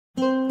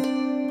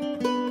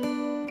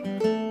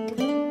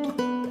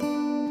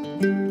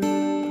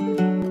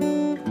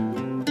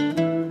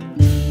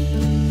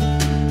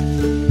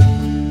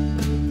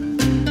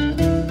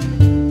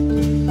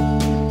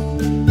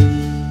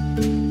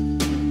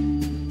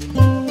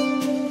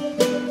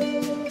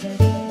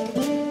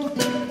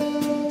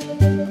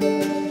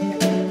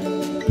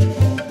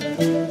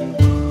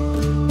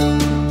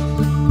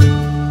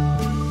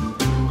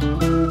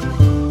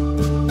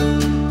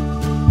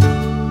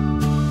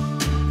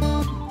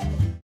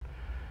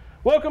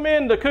Welcome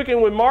into Cooking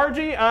with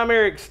Margie. I'm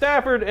Eric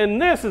Stafford, and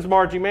this is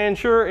Margie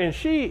Mansure, and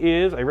she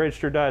is a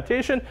registered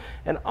dietitian,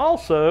 and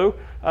also,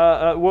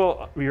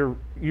 well,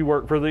 you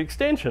work for the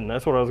extension.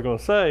 That's what I was going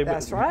to say.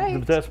 That's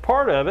right. That's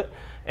part of it.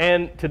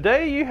 And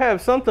today you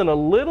have something a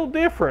little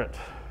different.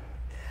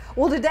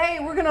 Well, today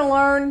we're going to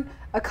learn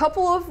a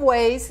couple of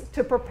ways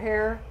to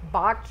prepare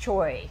bok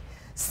choy.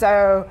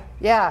 So,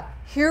 yeah,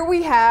 here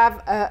we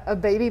have a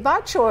baby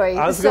bok choy.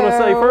 I was going to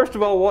say, first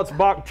of all, what's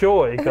bok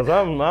choy? Because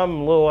I'm a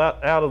little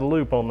out of the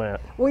loop on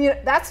that. Well,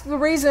 that's the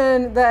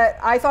reason that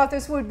I thought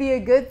this would be a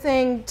good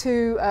thing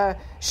to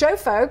show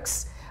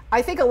folks.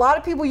 I think a lot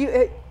of people,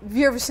 have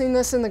you ever seen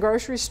this in the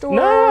grocery store?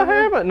 No, I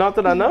haven't. Not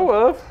that I know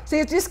of. See,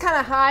 it just kind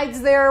of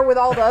hides there with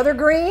all the other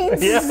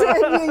greens. Yeah.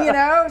 You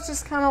know, it's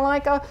just kind of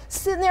like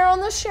sitting there on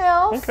the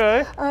shelf.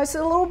 Okay. It's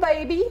a little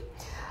baby.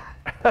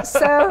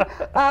 So,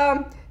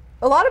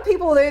 a lot of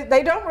people,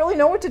 they don't really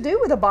know what to do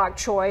with a bok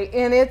choy,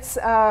 and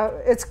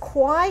it's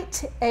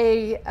quite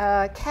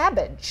a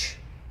cabbage,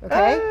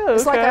 okay? Oh, okay?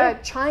 It's like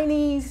a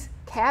Chinese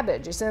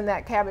cabbage. It's in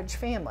that cabbage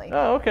family.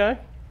 Oh, okay.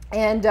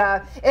 And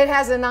it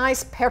has a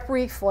nice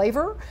peppery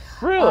flavor.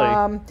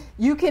 Really?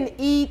 You can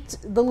eat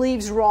the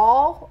leaves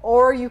raw,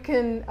 or you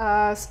can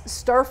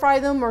stir fry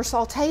them or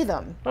saute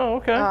them. Oh,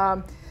 okay.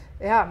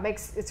 Yeah,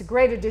 it's a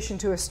great addition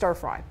to a stir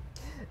fry.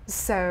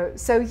 So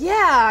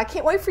yeah, I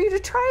can't wait for you to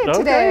try it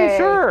today. Okay,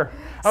 sure.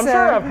 I'm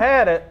sure I've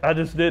had it. I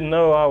just didn't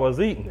know I was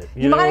eating it.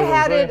 You might have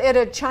had it at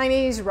a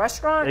Chinese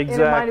restaurant.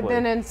 Exactly. And it might have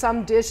been in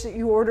some dish that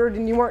you ordered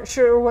and you weren't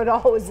sure what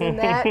all was in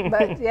that.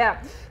 But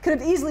yeah, could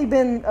have easily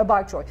been a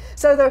bok choy.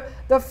 So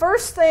the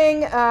first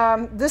thing,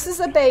 this is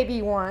a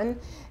baby one,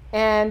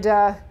 and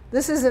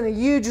this isn't a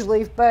huge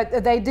leaf,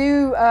 but they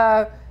do.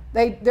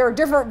 There are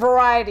different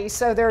varieties,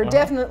 so there are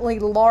definitely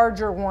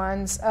larger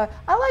ones.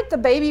 I like the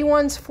baby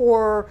ones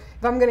for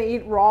if I'm going to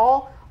eat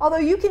raw, although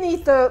you can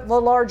eat the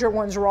larger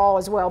ones raw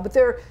as well, but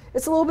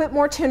it's a little bit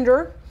more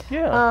tender.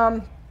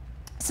 Yeah.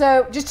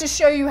 So just to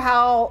show you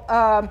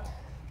how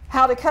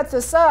to cut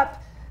this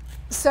up,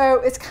 so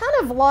it's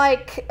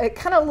it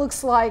kind of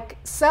looks like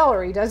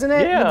celery, doesn't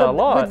it? Yeah, a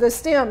lot. With the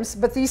stems,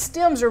 but these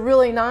stems are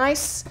really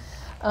nice.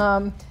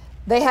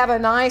 They have a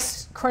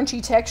nice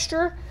crunchy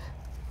texture.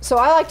 So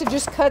I like to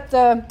just cut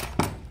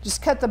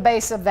the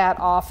base of that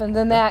off, and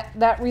then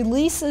that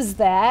releases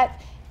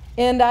that.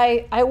 And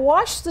I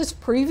washed this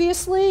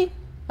previously.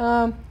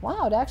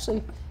 Wow, it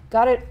actually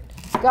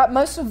got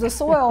most of the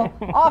soil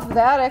off of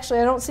that. Actually,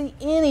 I don't see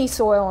any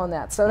soil on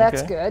that, so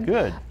that's good.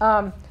 Good.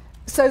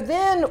 So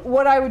then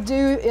what I would do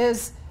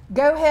is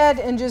go ahead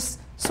and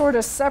just sort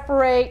of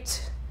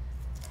separate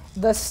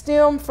the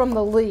stem from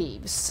the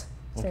leaves.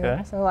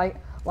 Okay. So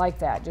like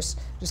that. Just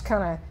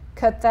kind of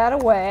cut that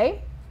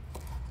away.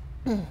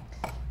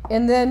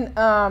 And then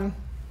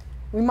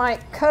we might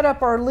cut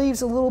up our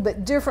leaves a little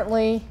bit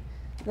differently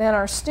than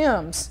our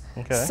stems.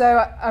 Okay.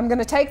 So I'm going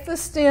to take the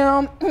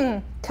stem,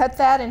 cut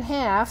that in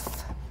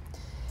half,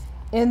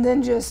 and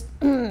then just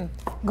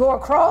go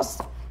across.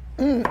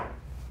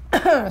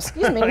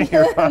 Excuse me.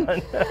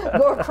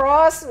 Go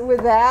across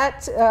with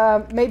that,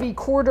 maybe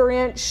 1/4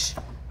 inch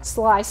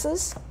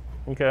slices.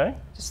 Okay.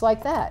 Just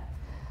like that.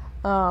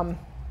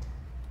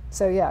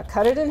 So yeah,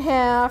 cut it in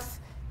half.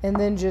 And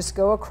then just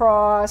go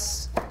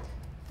across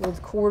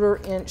with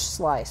 1/4 inch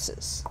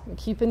slices. And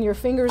keeping your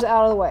fingers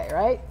out of the way,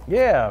 right?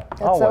 Yeah,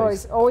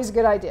 That's always a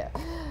good idea.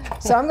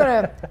 So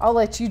I'll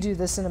let you do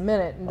this in a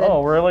minute. And then,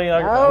 oh, really?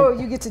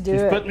 You get to do it.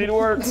 She's putting me to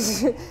work.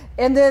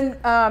 And then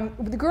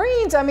with the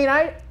greens,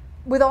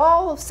 with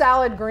all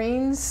salad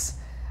greens,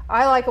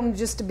 I like them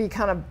just to be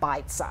kind of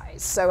bite-sized.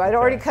 So I'd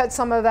already cut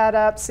some of that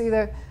up, see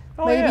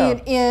maybe an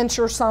inch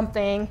or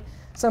something.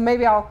 So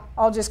maybe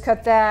I'll just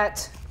cut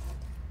that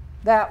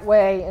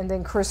way and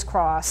then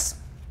crisscross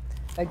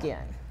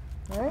again.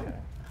 All right?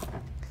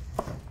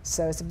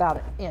 So it's about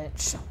an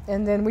inch.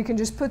 And then we can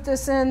just put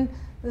this in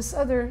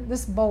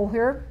this bowl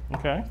here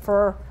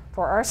for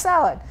our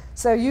salad.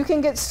 So you can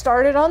get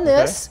started on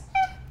this.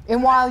 Okay.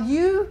 And while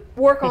you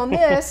work on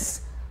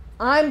this,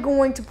 I'm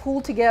going to pull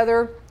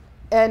together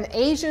an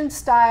Asian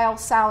style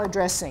salad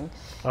dressing.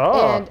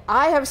 Oh. And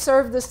I have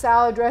served this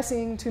salad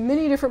dressing to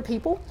many different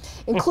people,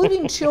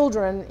 including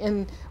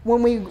children,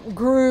 when we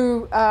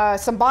grew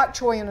some bok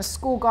choy in a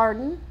school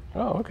garden.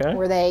 Oh, okay.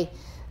 Where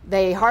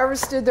they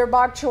harvested their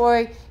bok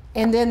choy,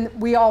 and then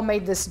we all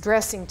made this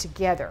dressing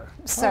together.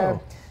 So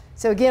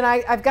again,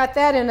 I've got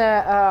that in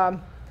a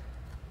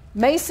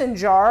mason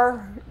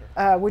jar,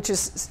 which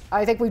is,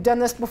 I think we've done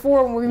this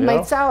before when we've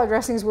made salad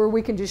dressings, where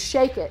we can just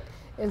shake it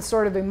and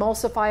sort of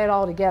emulsify it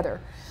all together.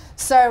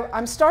 So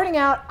I'm starting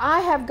out,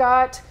 I have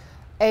got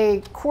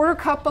a 1/4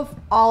 cup of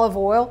olive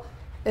oil.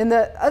 And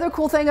the other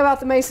cool thing about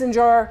the mason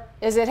jar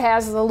is it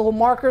has the little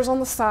markers on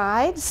the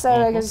side, so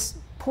I can just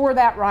pour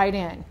that right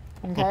in,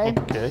 okay?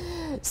 Okay.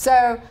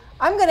 So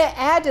I'm gonna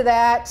add to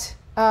that,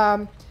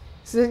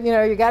 so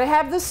you gotta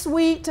have the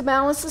sweet to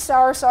balance the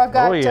sour, so I've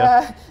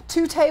got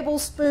 2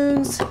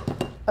 tablespoons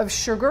of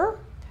sugar.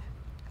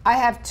 I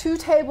have 2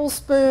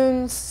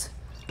 tablespoons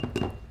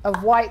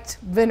of white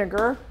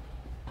vinegar.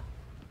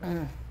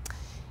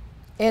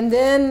 And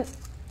then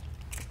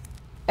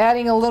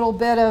adding a little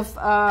bit of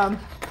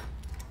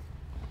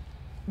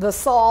the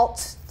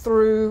salt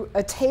through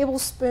a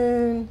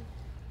tablespoon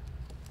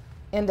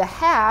and a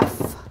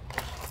half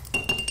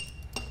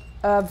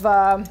of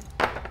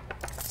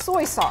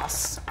soy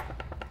sauce.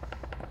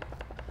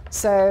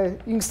 So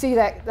you can see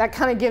that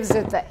kind of gives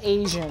it the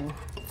Asian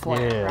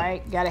flavor,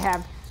 right? You gotta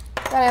have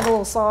a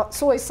little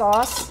soy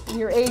sauce in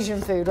your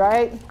Asian food,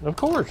 right? Of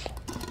course,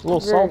 a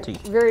little salty.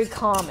 Very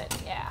common,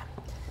 yeah.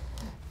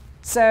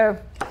 So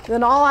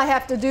then all I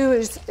have to do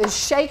is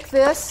shake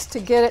this to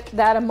get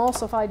that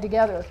emulsified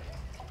together.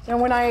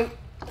 And when I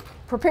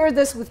prepared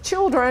this with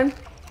children,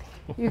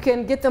 you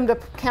can get them to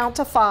count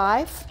to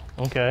 5.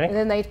 Okay. And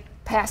then they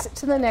pass it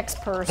to the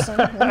next person.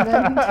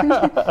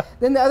 And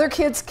then the other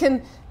kids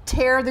can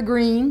tear the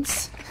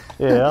greens.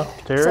 Yeah,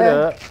 tear it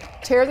up.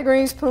 Tear the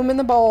greens, put them in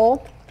the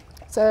bowl.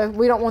 So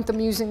we don't want them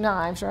using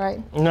knives,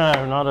 right?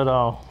 No, not at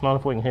all. Not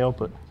if we can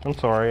help it. I'm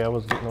sorry, I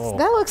was getting a little...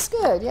 That looks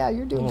good. Yeah,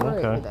 you're doing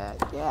great with that.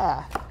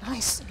 Yeah,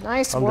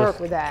 nice work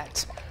with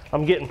that.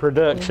 I'm getting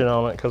production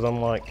on it because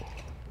I'm like,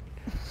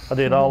 I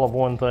did all of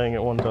one thing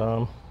at one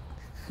time.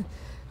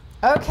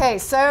 Okay,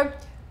 so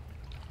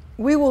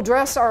we will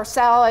dress our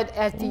salad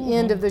at the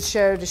end of the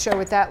show to show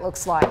what that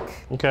looks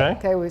like. Okay.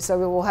 Okay, so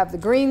we will have the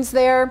greens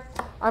there.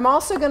 I'm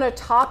also going to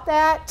top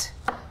that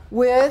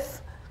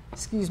with,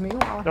 excuse me,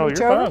 oh, you're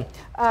fine.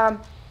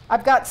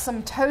 I've got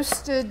some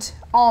toasted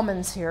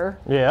almonds here.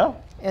 Yeah.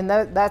 And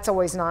that's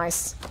always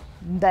nice,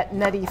 that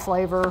nutty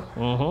flavor,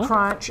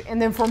 crunch.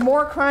 And then for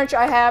more crunch,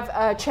 I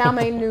have chow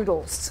mein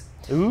noodles.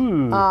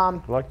 Ooh, I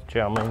like the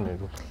chow mein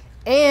noodles.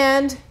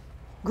 And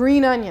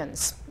green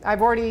onions.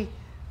 I've already,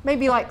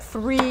 maybe like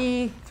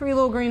three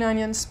little green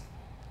onions.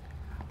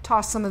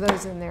 Toss some of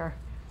those in there.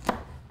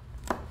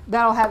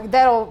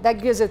 That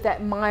gives it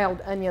that mild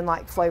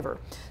onion-like flavor.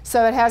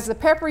 So it has the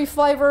peppery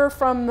flavor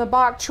from the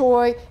bok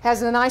choy,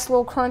 has a nice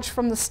little crunch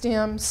from the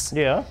stems.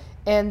 Yeah.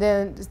 And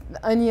then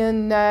the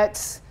onion,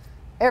 nuts,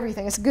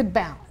 everything. It's a good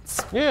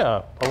balance.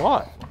 Yeah, a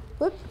lot.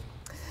 Whoop.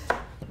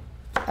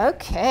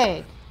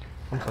 Okay.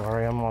 I'm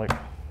sorry, I'm like...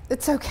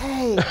 It's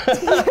okay.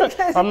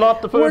 I'm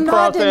not the food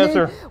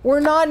processor.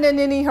 We're not in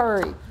any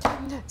hurry.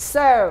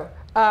 So,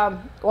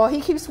 while he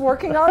keeps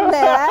working on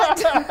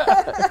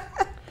that...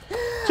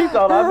 She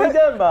thought I'd be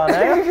done by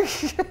now.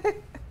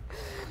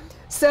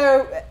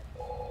 So,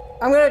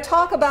 I'm going to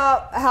talk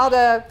about how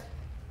to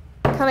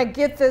kind of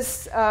get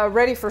this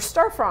ready for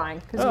stir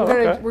frying. Because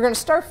we're going to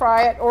stir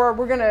fry it, or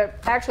we're going to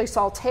actually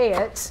saute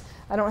it.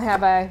 I don't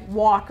have a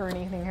wok or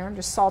anything here. I'm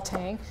just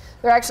sauteing.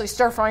 They're actually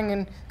stir frying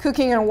and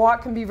cooking, and a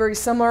wok can be very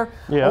similar.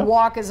 Yeah. A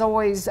wok is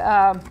always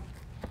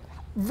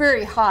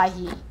very high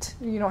heat.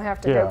 You don't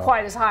have to go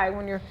quite as high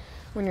when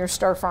you're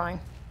stir frying.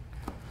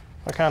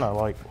 I kind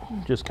of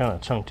just kind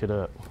of chunked it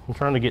up. I'm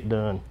trying to get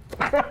done.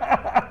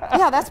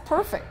 Yeah, that's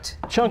perfect.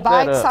 Chunk that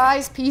up.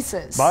 Bite-sized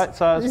pieces.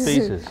 Bite-sized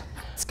pieces.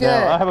 It's good.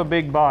 Now, I have a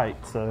big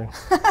bite, so.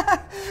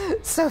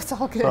 So it's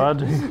all good. So I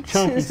do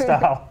chunky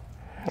style.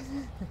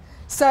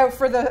 So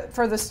for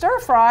the stir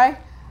fry,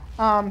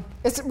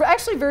 it's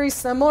actually very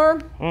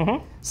similar.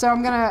 So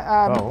I'm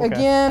gonna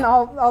again,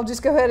 I'll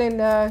just go ahead and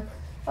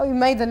oh, you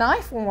made the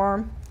knife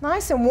warm,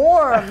 nice and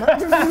warm.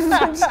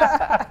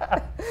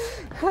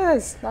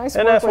 Yes, nice.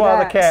 And that's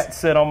why the cats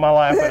sit on my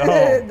lap at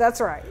home. That's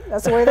right.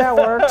 That's the way that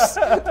works.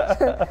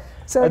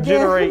 So I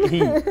generate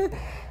heat.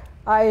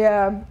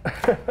 I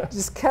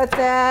just cut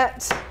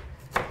that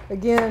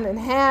again in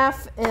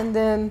half, and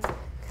then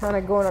kind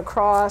of going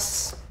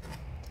across.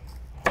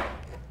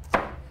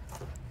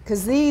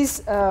 Because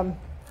these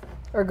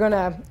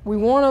we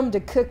want them to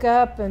cook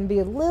up and be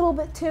a little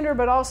bit tender,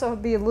 but also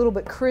be a little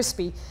bit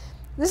crispy.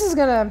 This is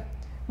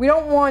we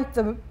don't want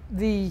to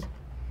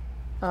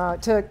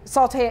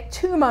saute it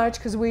too much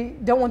because we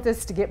don't want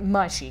this to get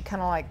mushy,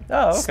 kind of like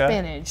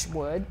spinach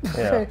would.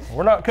 Yeah,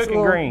 we're not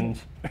cooking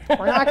greens.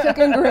 We're not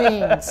cooking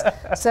greens.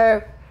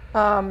 So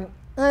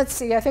let's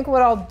see, I think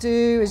what I'll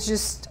do is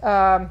just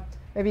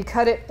maybe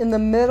cut it in the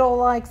middle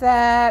like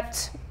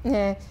that,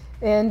 and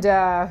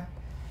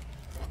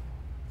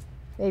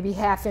maybe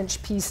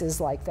 1/2-inch pieces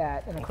like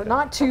that, and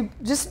not too.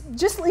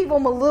 Just leave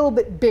them a little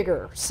bit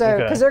bigger, so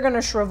because they're going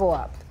to shrivel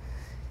up,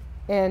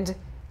 and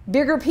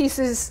bigger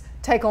pieces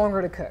take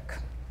longer to cook.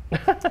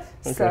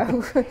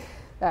 So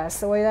that's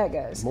the way that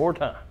goes. More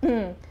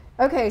time.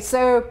 Okay,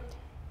 so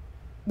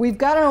we've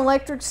got an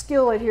electric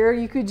skillet here.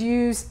 You could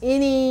use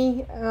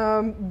any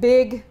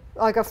big,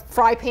 like a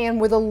fry pan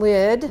with a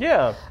lid.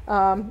 Yeah.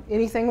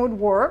 Anything would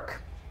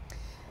work.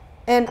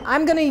 And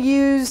I'm going to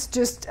use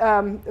just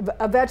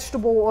a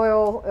vegetable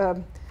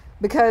oil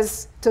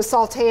because to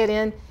saute it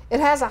in.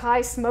 It has a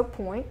high smoke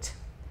point,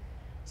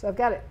 so I've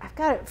got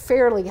it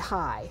fairly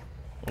high.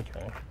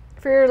 Okay.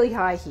 Fairly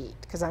high heat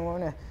because I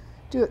want to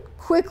do it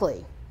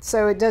quickly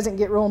so it doesn't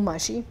get real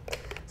mushy.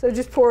 So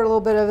just pour a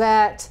little bit of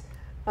that.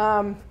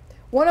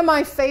 One of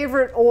my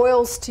favorite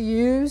oils to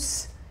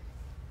use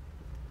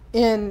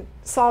in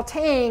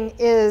sauteing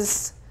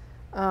is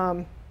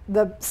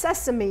the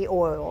sesame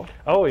oil.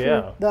 Oh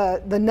yeah.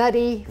 The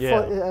nutty,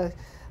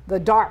 the the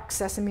dark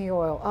sesame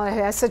oil. It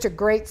has such a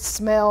great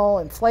smell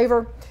and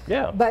flavor.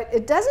 Yeah. But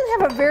it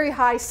doesn't have a very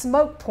high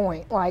smoke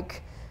point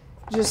like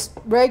just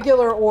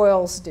regular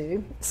oils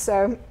do.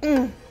 So,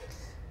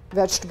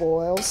 vegetable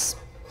oils.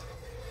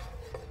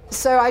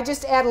 So I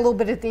just add a little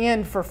bit at the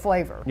end for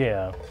flavor.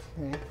 Yeah.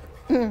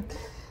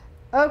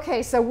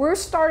 Okay, so we're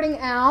starting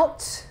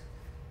out.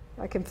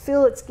 I can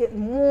feel it's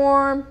getting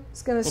warm.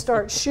 It's going to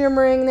start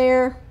shimmering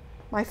there.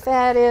 My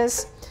fat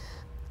is.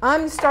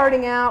 I'm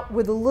starting out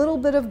with a little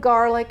bit of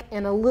garlic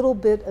and a little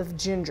bit of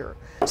ginger.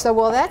 So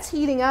while that's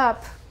heating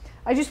up,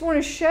 I just want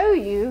to show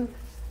you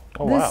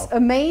this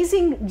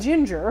amazing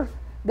ginger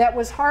that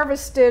was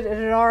harvested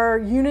at our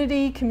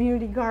Unity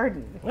Community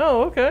Garden.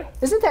 Oh, okay.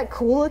 Isn't that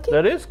cool looking?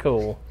 That is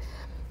cool.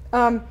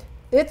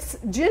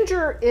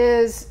 Ginger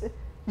is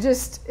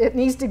just, it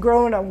needs to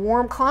grow in a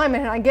warm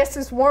climate, and I guess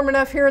it's warm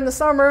enough here in the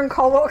summer in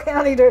Caldwell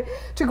County to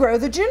grow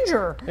the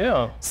ginger.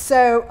 Yeah.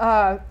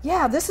 So,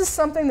 yeah, this is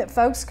something that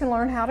folks can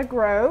learn how to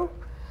grow.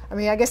 I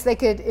mean, I guess they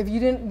could, if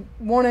you didn't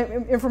want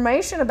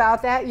information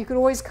about that, you could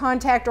always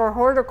contact our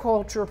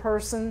horticulture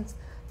person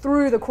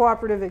through the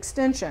cooperative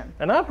extension.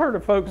 And I've heard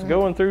of folks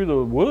going through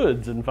the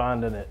woods and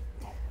finding it.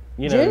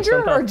 You know,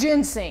 ginger or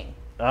ginseng?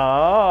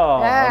 Oh,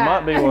 that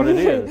might be what it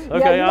is.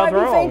 Okay, yeah, I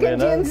was wrong. Thinking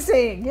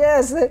ginseng.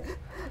 Yes,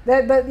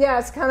 but yeah,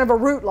 it's kind of a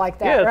root like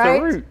that, right? Yeah, it's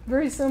a root.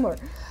 Very similar.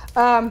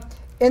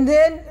 And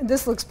then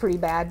this looks pretty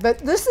bad, but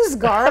this is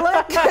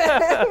garlic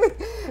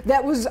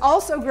that was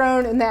also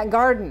grown in that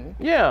garden.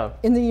 Yeah.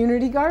 In the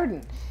Unity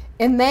Garden,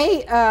 and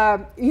they,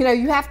 you know,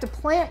 you have to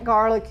plant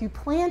garlic. You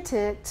plant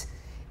it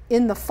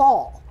in the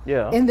fall.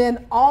 Yeah. And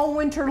then all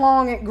winter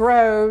long it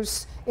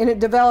grows and it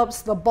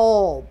develops the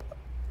bulb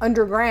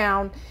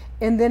underground.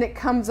 And then it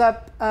comes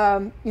up,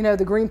 you know,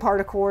 the green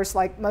part, of course,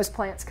 like most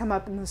plants come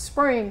up in the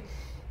spring.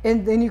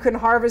 And then you can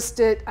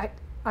harvest it.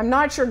 I'm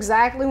not sure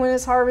exactly when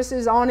it's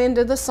harvested, on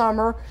into the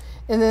summer.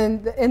 And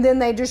then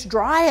they just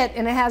dry it,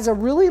 and it has a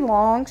really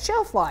long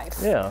shelf life.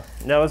 Yeah.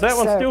 Now, is that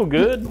one still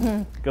good?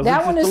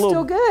 That one is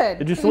still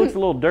good. It just looks a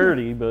little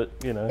dirty, but,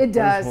 you know. It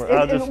does.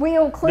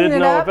 We'll clean it up.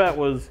 Didn't know if that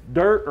was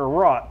dirt or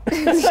rot.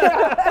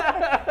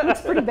 It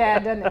looks pretty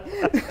bad, doesn't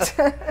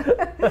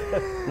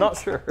it? Not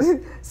sure.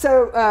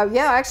 So,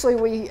 yeah, actually,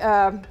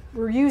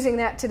 we're using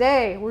that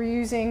today. We're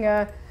using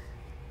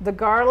the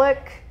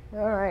garlic.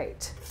 All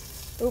right.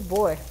 Oh,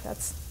 boy.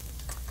 That's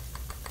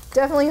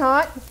definitely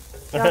hot.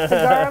 Got the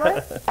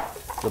garlic.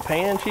 The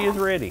pan, she is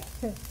ready.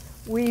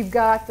 We've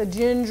got the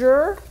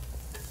ginger.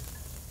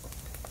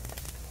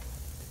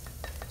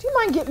 Do you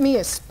mind getting me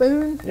a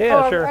spoon?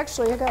 Yeah, sure.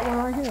 Actually, I got one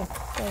right here.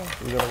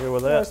 You're going to go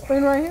with A that?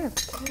 spoon right here.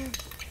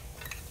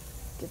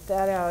 Get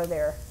that out of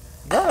there.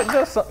 Garlic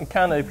does something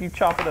kind of, if you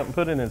chop it up and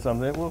put it in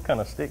something, it will kind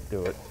of stick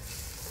to it.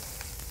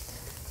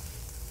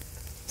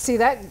 See,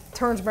 that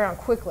turns brown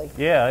quickly.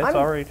 Yeah, it's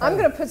already I'm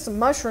going to put some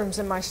mushrooms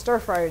in my stir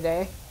fry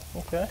today.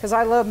 Okay. Because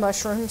I love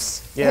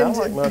mushrooms. Yeah, I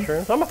like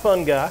mushrooms. I'm a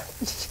fun guy.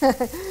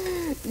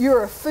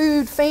 You're a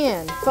food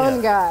fan, fun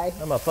guy.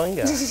 I'm a fun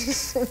guy. You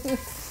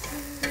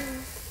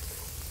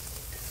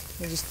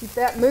just keep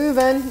that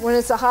moving when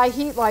it's a high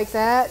heat like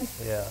that.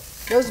 Yeah.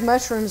 Those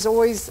mushrooms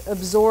always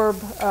absorb,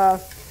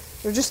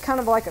 they're just kind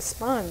of like a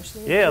sponge.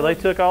 Yeah, they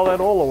took all that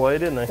oil away,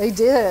 didn't they? They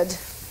did.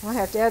 I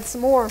have to add some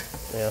more.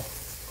 Yeah.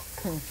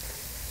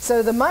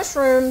 So the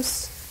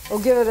mushrooms will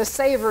give it a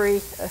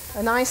savory,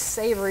 a nice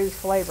savory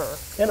flavor.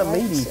 And a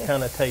meaty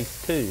kind of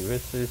taste too.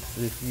 If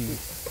you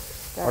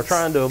are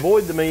trying to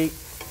avoid the meat,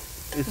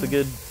 it's a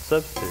good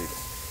substitute.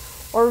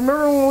 Or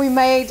remember when we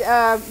made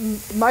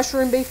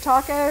mushroom beef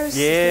tacos?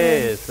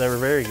 Yes, they were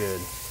very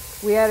good.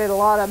 We added a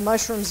lot of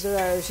mushrooms to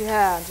those.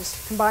 Yeah,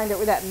 just combined it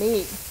with that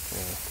meat.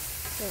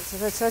 So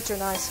that's such a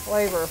nice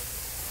flavor.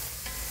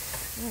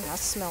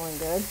 That's smelling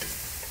good.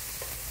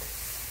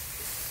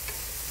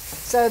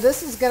 So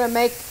this is going to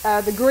make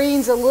the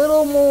greens a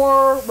little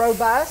more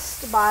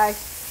robust by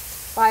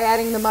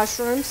adding the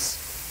mushrooms.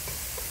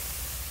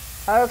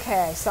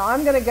 Okay, so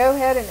I'm going to go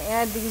ahead and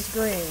add these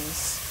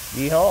greens.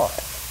 Yeehaw.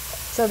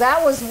 So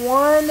that was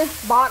one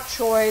bok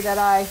choy that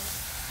I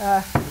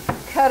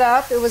cut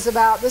up. It was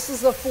about, this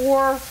is a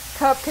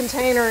 4-cup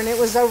container and it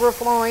was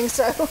overflowing,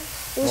 so it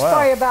was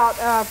probably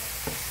about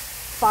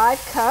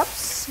 5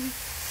 cups.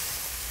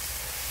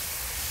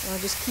 I'll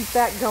just keep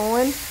that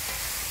going.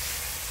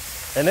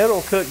 And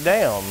it'll cook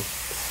down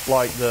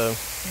like we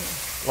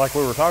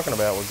were talking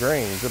about with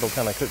greens. It'll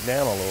kind of cook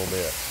down a little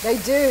bit. They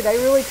do. They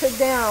really cook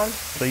down.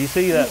 So you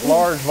see that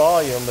large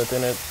volume, but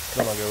then it's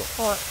going to go.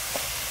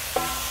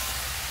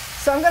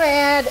 So I'm going to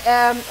add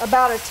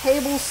about a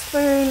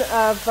tablespoon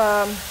of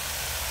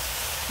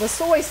the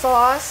soy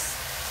sauce.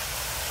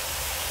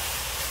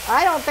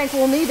 I don't think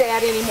we'll need to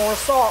add any more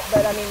salt,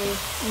 but I mean, you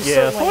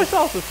certainly soy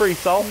sauce is pretty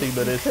salty,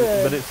 but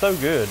it's so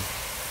good.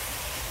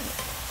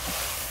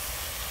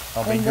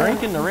 I'll be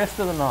drinking the rest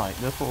of the night.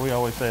 That's what we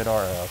always say at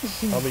our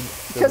house.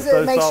 Because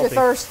it makes you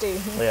thirsty.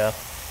 Yeah.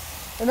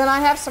 And then I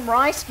have some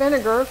rice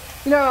vinegar.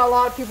 You know, a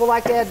lot of people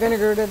like to add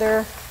vinegar to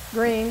their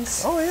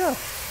greens. Oh, yeah.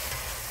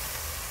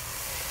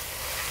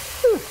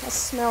 Whew, that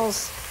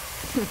smells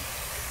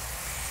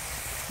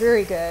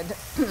Very good.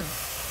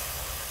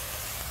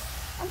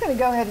 I'm going to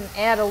go ahead and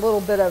add a little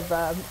bit of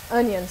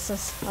onion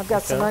since I've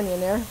got some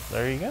onion there.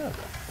 There you go.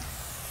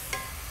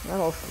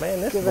 That'll Man,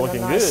 this give is it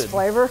looking a nice good.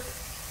 flavor.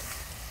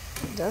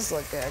 It does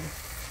look good.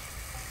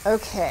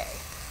 Okay,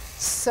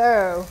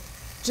 so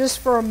just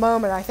for a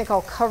moment, I think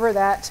I'll cover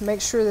that to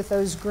make sure that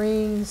those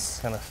greens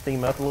Kind of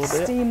steam up a little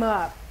bit. steam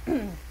up.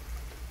 Get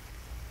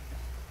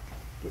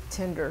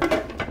tender.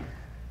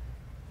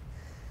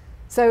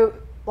 So,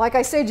 like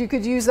I said, you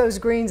could use those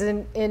greens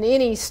in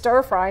any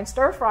stir fry, and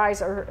stir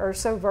fries are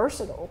so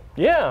versatile.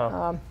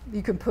 Yeah.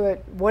 You can put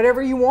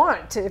whatever you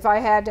want. If I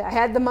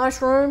had the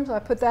mushrooms, I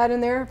put that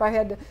in there. If I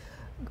had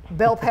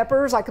bell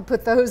peppers, I could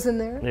put those in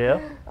there.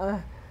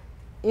 Yeah.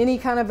 Any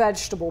kind of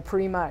vegetable,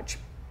 pretty much.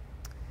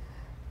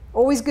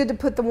 Always good to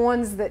put the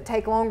ones that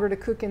take longer to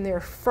cook in there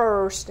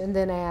first, and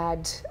then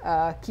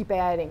keep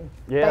adding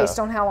based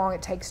on how long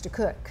it takes to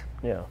cook.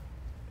 Yeah.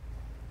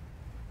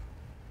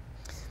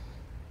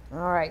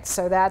 All right,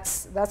 so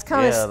that's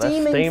kind of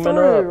steaming steaming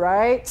through, up.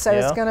 right? So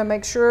it's going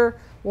to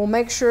we'll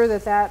make sure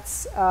that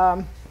that's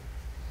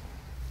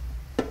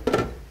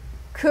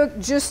cooked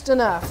just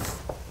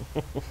enough.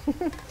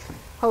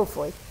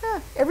 Hopefully.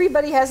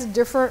 Everybody has a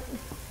different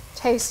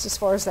taste as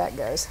far as that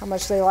goes, how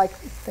much they like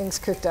things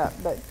cooked up.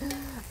 But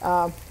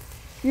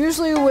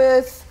usually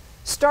with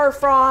stir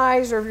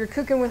fries, or if you're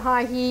cooking with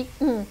high heat,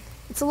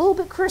 it's a little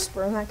bit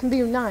crisper, and that can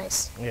be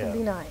nice. Yeah. Can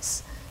be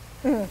nice.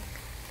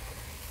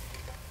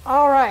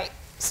 All right,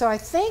 so I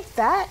think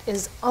that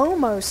is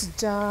almost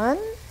done.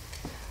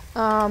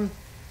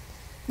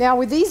 Now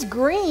with these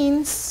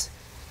greens,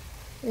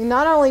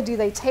 not only do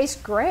they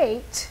taste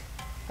great,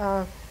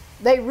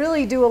 they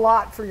really do a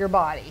lot for your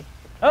body.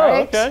 Oh,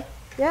 right? okay.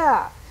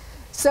 Yeah.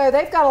 So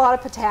they've got a lot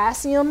of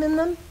potassium in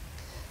them.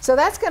 So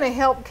that's going to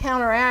help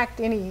counteract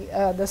any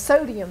the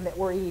sodium that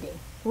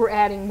we're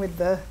adding with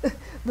the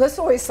the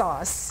soy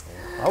sauce.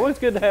 Always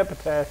good to have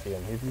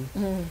potassium. If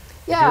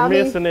Yeah,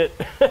 you're missing it,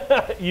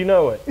 you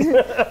know it.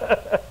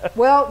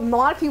 Well, a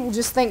lot of people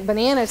just think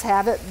bananas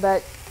have it,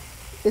 but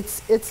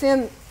it's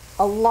in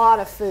a lot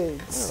of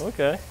foods. Oh,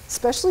 okay.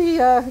 Especially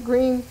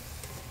green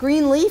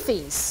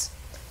leafies.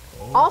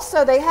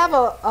 Also, they have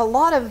a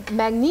lot of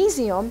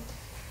magnesium,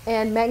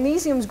 and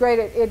magnesium's great.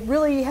 It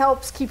really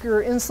helps keep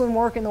your insulin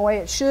working the way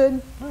it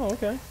should. Oh,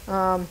 okay.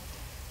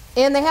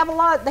 And they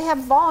have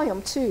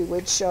volume too,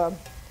 which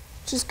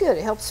is good.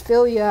 It helps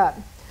fill you up.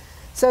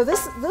 So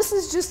this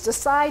is just a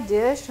side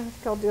dish. I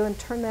think I'll do and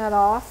turn that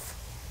off.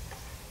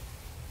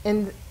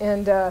 And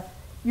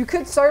you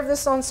could serve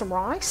this on some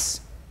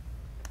rice.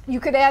 You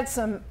could add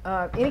some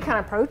any kind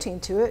of protein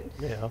to it.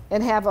 Yeah.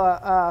 And have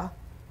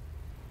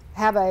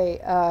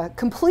a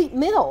complete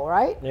meal,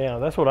 right? Yeah,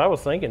 that's what I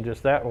was thinking.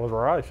 Just that with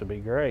rice would be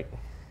great.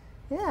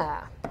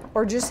 Yeah.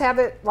 Or just have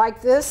it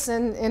like this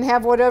and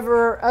have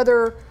whatever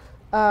other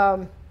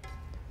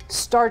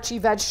starchy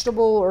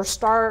vegetable or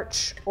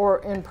starch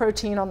and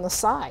protein on the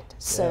side.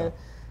 So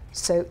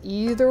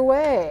either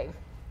way.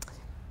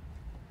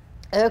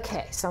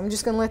 Okay, so I'm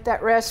just going to let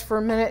that rest for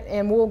a minute,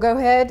 and we'll go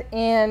ahead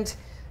and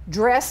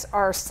dress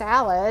our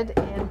salad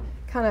and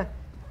kind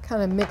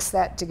of mix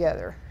that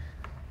together.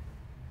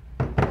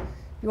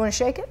 You want to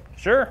shake it?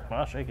 Sure,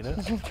 I'll shake it up.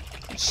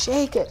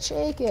 Shake it,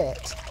 shake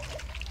it.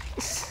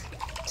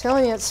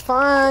 Telling you, it's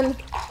fun.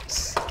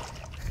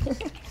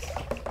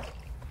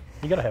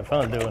 You gotta have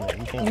fun doing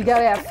it. You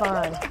gotta have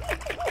fun.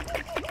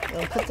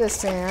 We'll put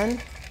this in.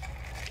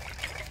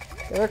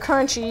 They're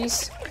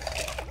crunchies.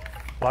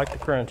 Like the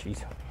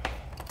crunchies.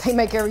 They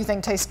make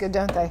everything taste good,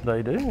 don't they?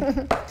 They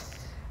do.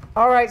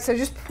 All right, so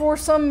just pour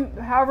some,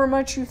 however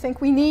much you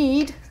think we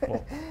need.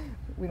 Well,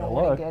 we don't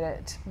want to get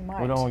it.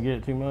 We don't want to get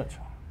it too much.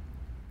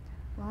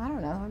 Well, I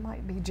don't know. It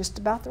might be just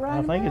about the right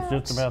amount. I think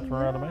it's just about the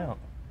right amount.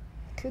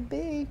 Could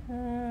be.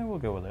 We'll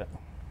go with that.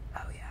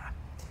 Oh, yeah.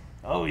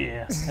 Oh,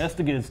 yeah. That's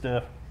the good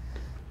stuff.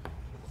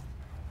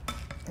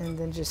 And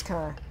then just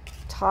kind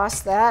of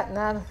toss that,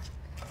 and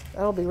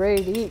that'll be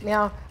ready to eat.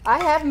 Now,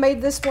 I have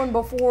made this one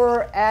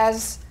before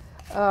as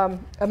a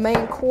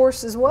main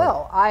course as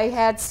well. I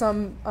had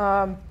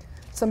some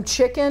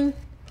chicken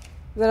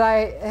that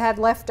I had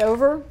left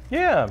over.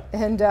 Yeah.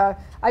 And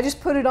I just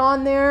put it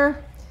on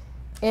there,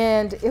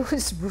 and it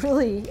was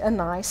really a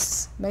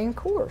nice main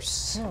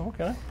course. Oh,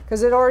 okay.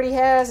 Because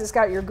it's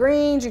got your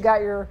greens, you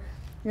got your,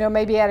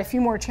 maybe add a few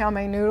more chow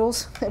mein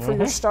noodles for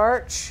your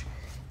starch,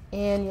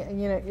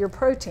 and your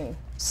protein.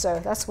 So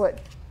that's what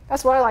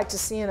I like to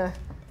see in a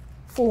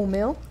full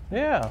meal.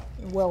 Yeah.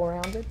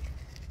 Well-rounded.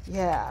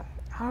 Yeah.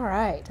 All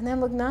right. And that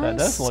look nice? That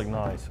does look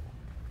nice.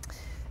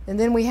 And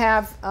then we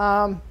have,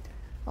 I'll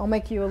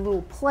make you a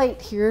little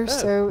plate here. Oh,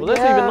 So well, that's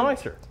even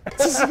nicer.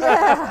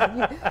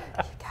 Yeah. You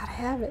gotta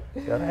have it.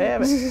 Gotta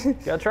have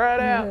it. Gotta try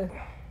it out.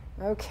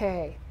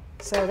 Okay.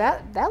 So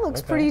that looks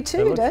Okay. pretty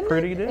too, doesn't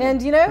pretty it? good.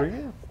 And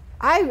Pretty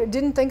I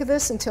didn't think of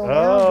this until now,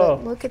 Oh,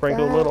 but look at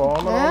sprinkle that. a little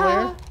almond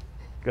on there.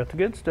 Got the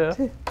good stuff.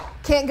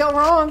 Can't go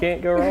wrong.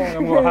 Can't go wrong.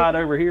 I'm gonna hide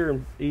over here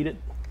and eat it.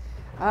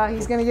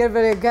 He's gonna give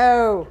it a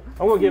go.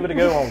 I'm gonna give it a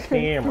go on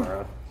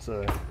camera.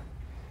 So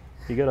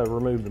you gotta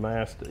remove the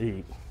mask to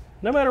eat.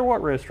 No matter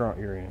what restaurant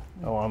you're in.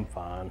 Oh, I'm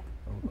fine.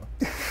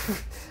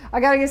 I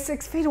gotta get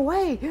 6 feet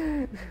away.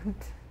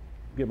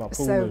 Get my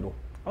pool noodle.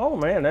 Oh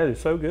man, that is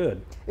so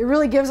good. It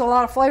really gives a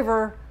lot of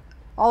flavor.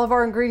 All of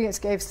our ingredients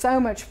gave so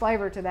much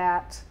flavor to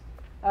that.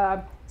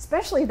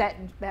 Especially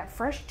that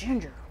fresh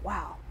ginger.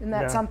 Wow, isn't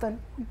that something?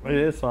 It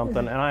is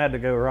something, and I had to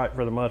go right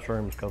for the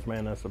mushrooms because,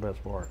 man, that's the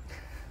best part.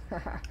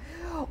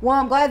 Well,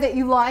 I'm glad that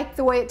you like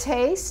the way it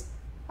tastes.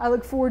 I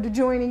look forward to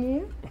joining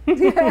you.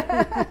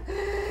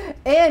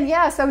 And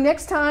yeah, so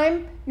next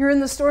time you're in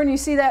the store and you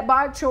see that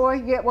bok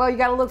choy, you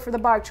got to look for the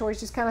bok choy. It's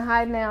just kind of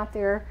hiding out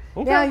there.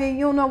 Okay. Now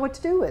you'll know what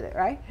to do with it,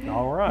 right?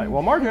 All right.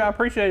 Well, Margie, I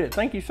appreciate it.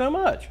 Thank you so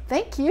much.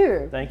 Thank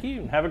you. Thank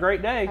you. Have a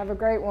great day. Have a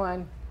great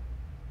one.